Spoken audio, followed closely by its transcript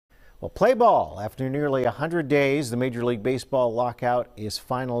Well, play ball. After nearly 100 days, the Major League Baseball lockout is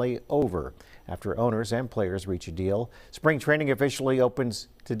finally over. After owners and players reach a deal, spring training officially opens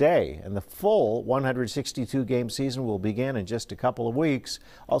today, and the full 162-game season will begin in just a couple of weeks.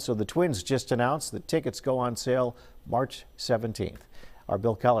 Also, the Twins just announced that tickets go on sale March 17th. Our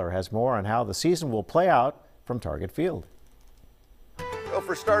Bill Keller has more on how the season will play out from Target Field. Well,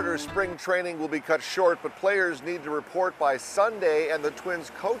 for starters, spring training will be cut short, but players need to report by Sunday, and the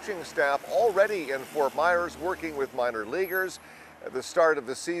Twins coaching staff already in Fort Myers working with minor leaguers. The start of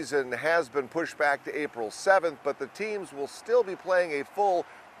the season has been pushed back to April 7th, but the teams will still be playing a full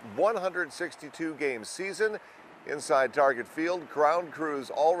 162-game season. Inside Target Field, ground crews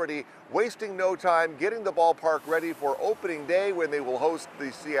already wasting no time getting the ballpark ready for opening day when they will host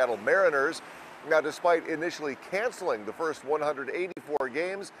the Seattle Mariners. Now, despite initially canceling the first 184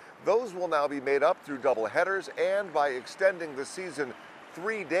 games, those will now be made up through doubleheaders and by extending the season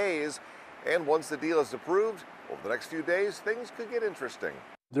 3 days. And once the deal is approved, over the next few days, things could get interesting.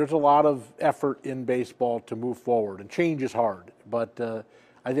 There's a lot of effort in baseball to move forward, and change is hard. But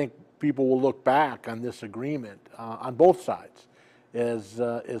I think people will look back on this agreement on both sides as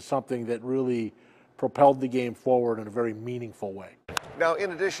something that really propelled the game forward in a very meaningful way. Now,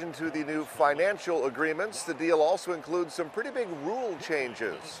 in addition to the new financial agreements, the deal also includes some pretty big rule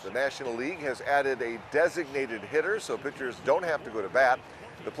changes. The National League has added a designated hitter so pitchers don't have to go to bat.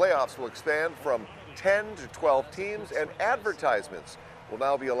 The playoffs will expand from 10 to 12 teams, and advertisements will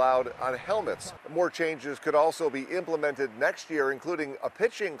now be allowed on helmets. More changes could also be implemented next year, including a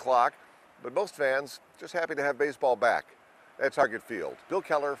pitching clock, but most fans just happy to have baseball back. At Target Field, Bill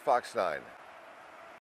Keller, Fox 9.